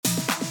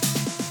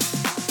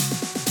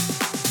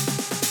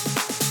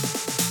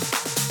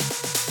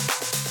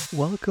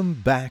Welcome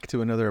back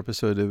to another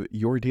episode of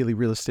Your Daily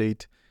Real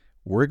Estate.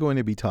 We're going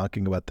to be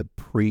talking about the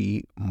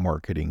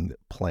pre-marketing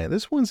plan.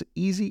 This one's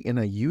easy and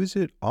I use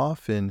it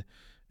often.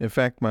 In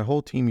fact, my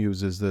whole team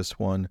uses this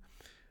one.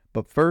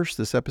 But first,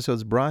 this episode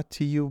is brought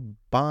to you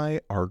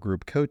by our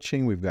group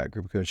coaching. We've got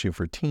group coaching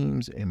for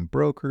teams and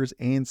brokers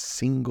and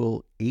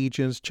single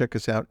agents. Check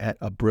us out at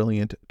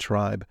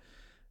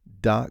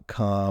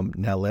abrillianttribe.com.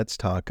 Now let's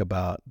talk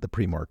about the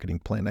pre-marketing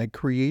plan. I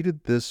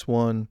created this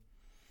one,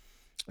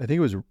 I think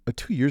it was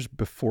 2 years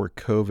before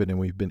COVID, and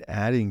we've been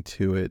adding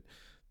to it.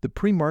 The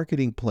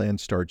pre-marketing plan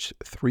starts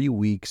 3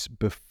 weeks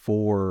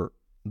before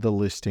the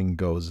listing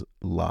goes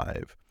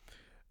live.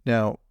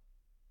 Now,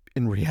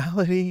 in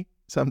reality,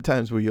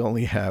 sometimes we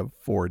only have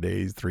 4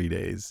 days, 3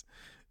 days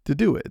to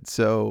do it.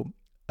 So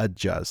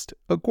adjust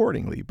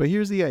accordingly. But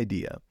here's the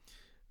idea.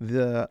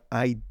 The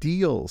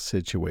ideal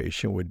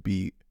situation would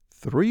be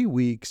 3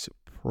 weeks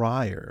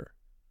prior.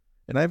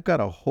 And I've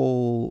got a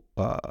whole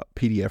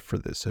PDF for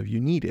this. So if you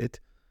need it,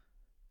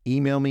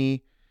 email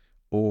me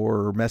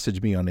or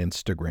message me on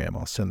Instagram.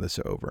 I'll send this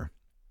over.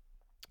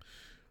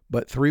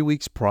 But 3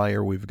 weeks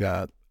prior, we've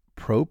got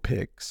pro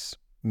pics,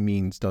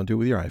 means don't do it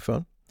with your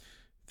iPhone,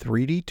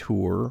 3D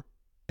tour,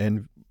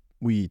 and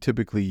we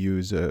typically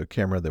use a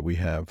camera that we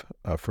have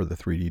for the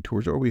 3D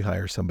tours, or we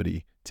hire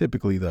somebody,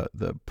 typically the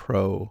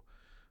pro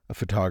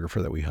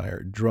photographer that we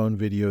hire. Drone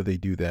video, they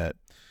do that.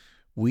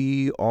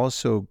 We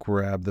also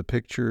grab the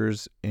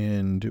pictures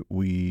and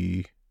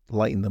we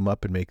lighten them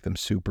up and make them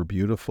super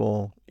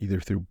beautiful, either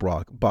through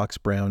Box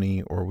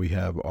Brownie or we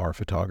have our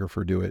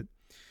photographer do it.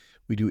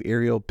 We do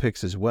aerial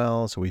pics as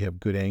well, so we have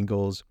good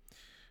angles.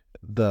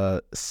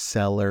 The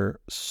seller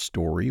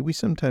story, we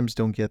sometimes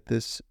don't get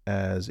this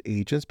as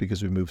agents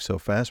because we move so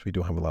fast, we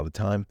don't have a lot of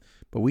time,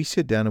 but we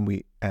sit down and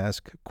we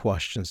ask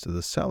questions to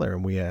the seller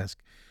and we ask,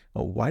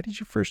 oh, why did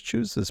you first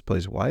choose this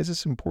place? Why is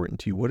this important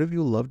to you? What have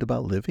you loved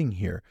about living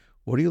here?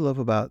 What do you love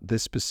about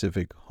this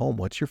specific home?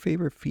 What's your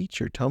favorite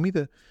feature? Tell me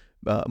the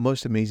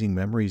most amazing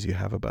memories you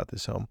have about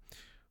this home.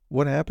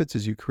 What happens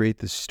is you create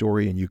this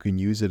story and you can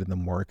use it in the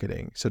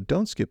marketing. So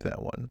don't skip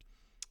that one.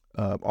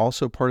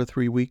 Also part of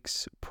 3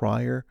 weeks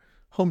prior,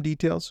 home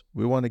details.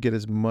 We want to get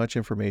as much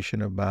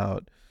information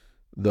about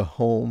the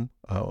home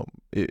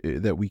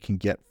that we can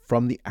get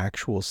from the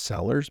actual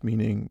sellers,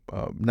 meaning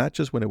not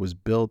just when it was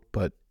built,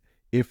 but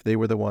if they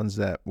were the ones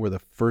that were the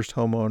first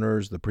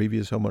homeowners, the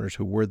previous homeowners,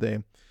 who were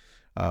they?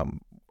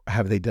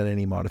 Have they done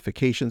any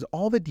modifications?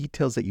 All the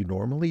details that you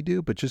normally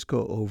do, but just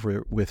go over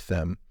it with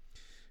them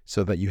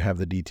so that you have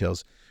the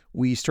details.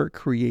 We start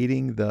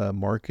creating the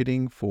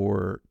marketing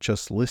for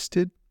just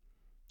listed,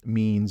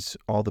 means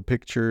all the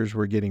pictures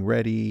we're getting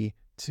ready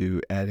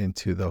to add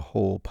into the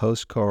whole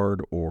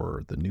postcard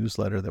or the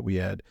newsletter that we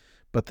add.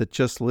 But the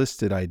just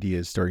listed idea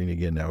is starting to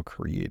get now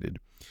created.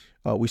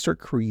 We start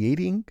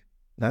creating,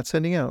 not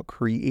sending out,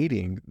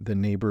 creating the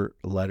neighbor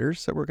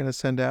letters that we're going to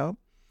send out.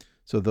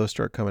 So those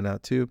start coming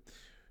out too.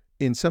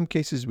 In some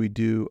cases, we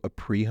do a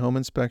pre-home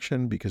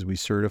inspection because we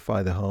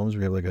certify the homes.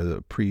 We have like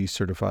a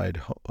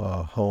pre-certified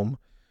home.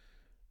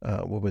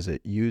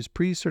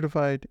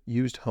 Pre-certified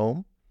used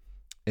home.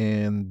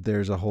 And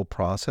there's a whole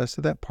process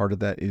to that. Part of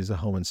that is a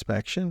home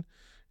inspection.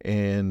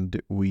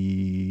 And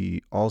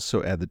we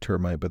also add the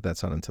termite, but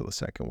that's not until the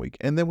second week.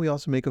 And then we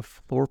also make a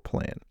floor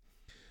plan.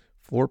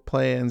 Floor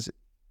plans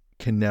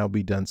can now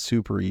be done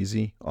super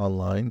easy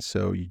online.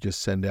 So you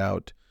just send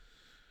out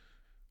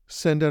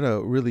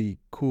a really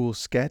cool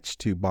sketch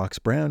to Box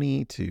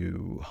Brownie,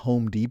 to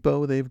Home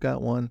Depot, they've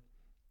got one,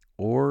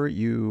 or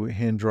you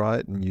hand draw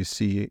it and you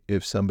see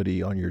if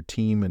somebody on your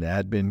team, an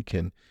admin,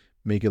 can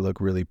make it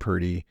look really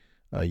pretty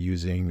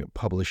using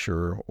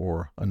Publisher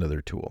or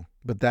another tool.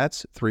 But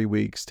that's 3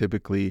 weeks,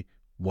 typically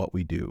what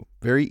we do.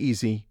 Very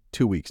easy,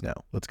 2 weeks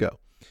now. Let's go.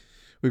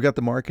 We've got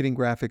the marketing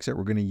graphics that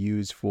we're going to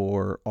use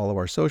for all of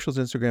our socials,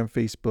 Instagram,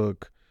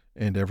 Facebook,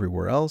 and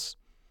everywhere else.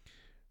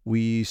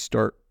 We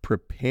start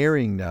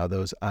preparing now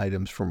those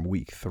items from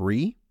week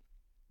 3.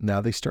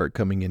 Now they start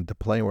coming into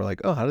play and we're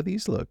like, oh, how do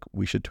these look?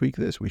 We should tweak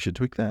this. We should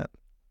tweak that.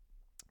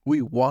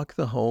 We walk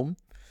the home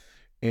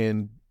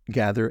and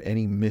gather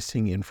any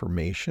missing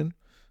information.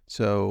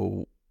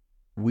 So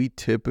we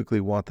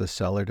typically want the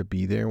seller to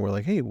be there and we're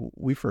like, hey,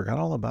 we forgot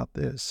all about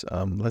this.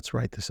 Let's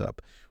write this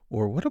up.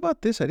 Or what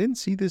about this? I didn't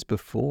see this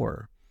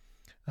before.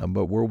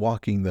 But we're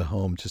walking the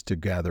home just to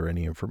gather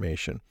any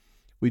information.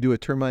 We do a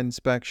termite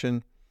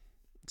inspection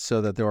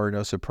so that there are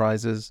no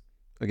surprises.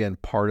 Again,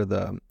 part of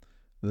the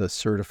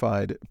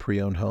certified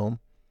pre-owned home.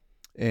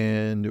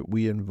 And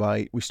we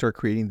start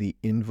creating the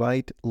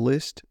invite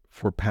list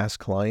for past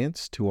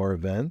clients to our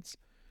events.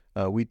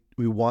 We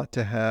want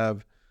to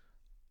have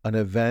an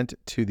event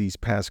to these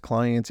past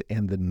clients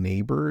and the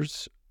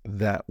neighbors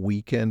that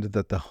weekend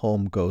that the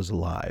home goes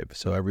live.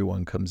 So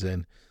everyone comes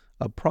in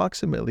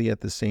approximately at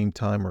the same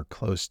time or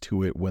close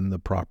to it when the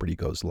property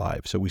goes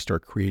live. So we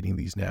start creating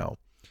these now.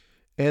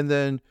 And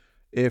then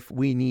if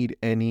we need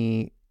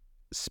any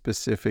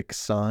specific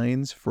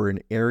signs for an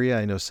area,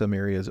 I know some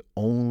areas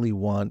only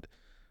want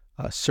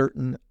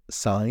certain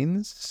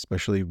signs,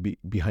 especially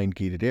behind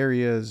gated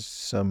areas.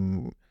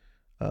 Some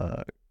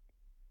uh,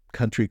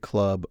 country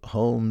club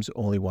homes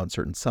only want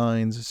certain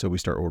signs. So we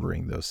start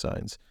ordering those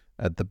signs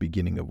at the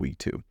beginning of week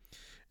 2.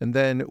 And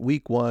then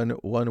week 1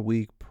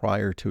 week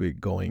prior to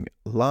it going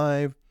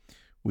live,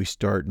 we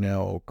start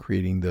now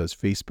creating those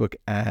Facebook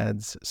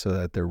ads so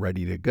that they're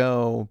ready to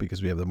go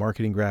because we have the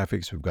marketing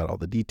graphics, we've got all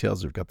the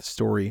details, we've got the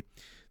story,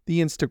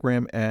 the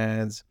Instagram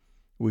ads.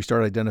 We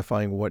start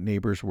identifying what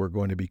neighbors we're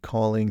going to be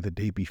calling the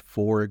day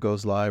before it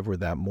goes live or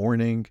that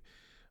morning.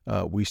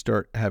 We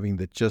start having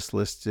the just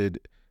listed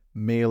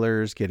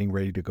mailers getting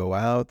ready to go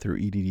out through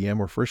EDDM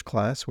or first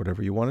class,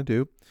 whatever you want to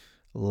do.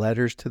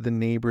 Letters to the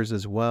neighbors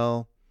as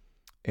well.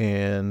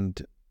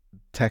 And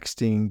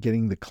texting,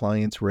 getting the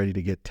clients ready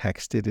to get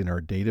texted in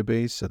our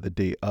database so the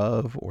day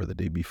of or the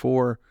day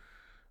before.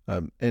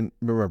 And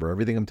remember,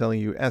 everything I'm telling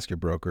you, ask your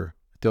broker.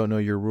 I don't know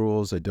your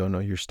rules. I don't know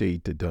your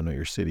state. I don't know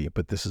your city,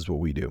 but this is what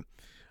we do.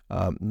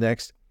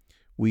 Next,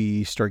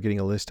 we start getting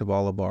a list of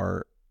all of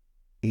our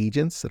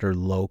agents that are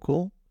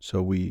local.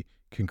 So we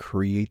can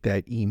create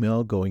that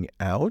email going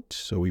out.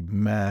 So we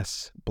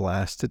mass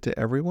blast it to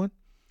everyone.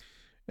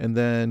 And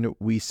then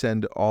we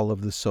send all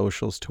of the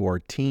socials to our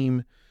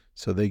team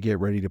so they get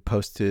ready to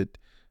post it.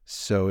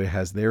 So it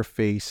has their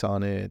face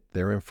on it,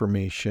 their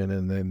information,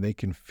 and then they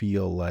can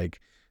feel like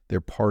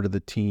they're part of the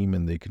team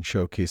and they can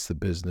showcase the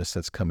business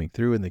that's coming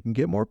through and they can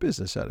get more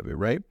business out of it,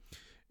 right?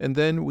 And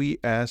then we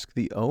ask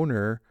the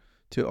owner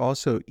to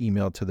also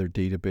email to their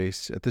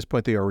database. At this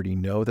point, they already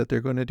know that they're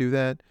going to do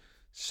that.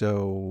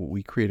 So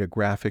we create a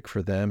graphic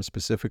for them,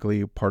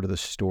 specifically part of the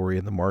story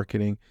and the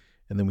marketing.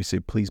 And then we say,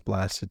 please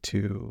blast it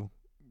to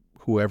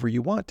whoever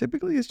you want.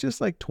 Typically, it's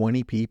just like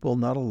 20 people,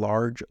 not a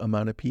large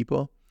amount of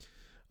people.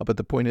 But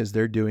the point is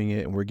they're doing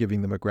it and we're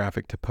giving them a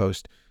graphic to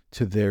post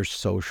to their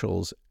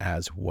socials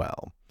as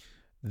well.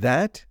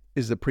 That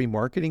is the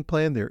pre-marketing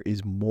plan. There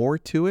is more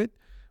to it,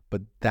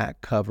 but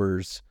that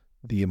covers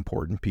the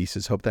important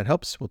pieces. Hope that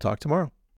helps. We'll talk tomorrow.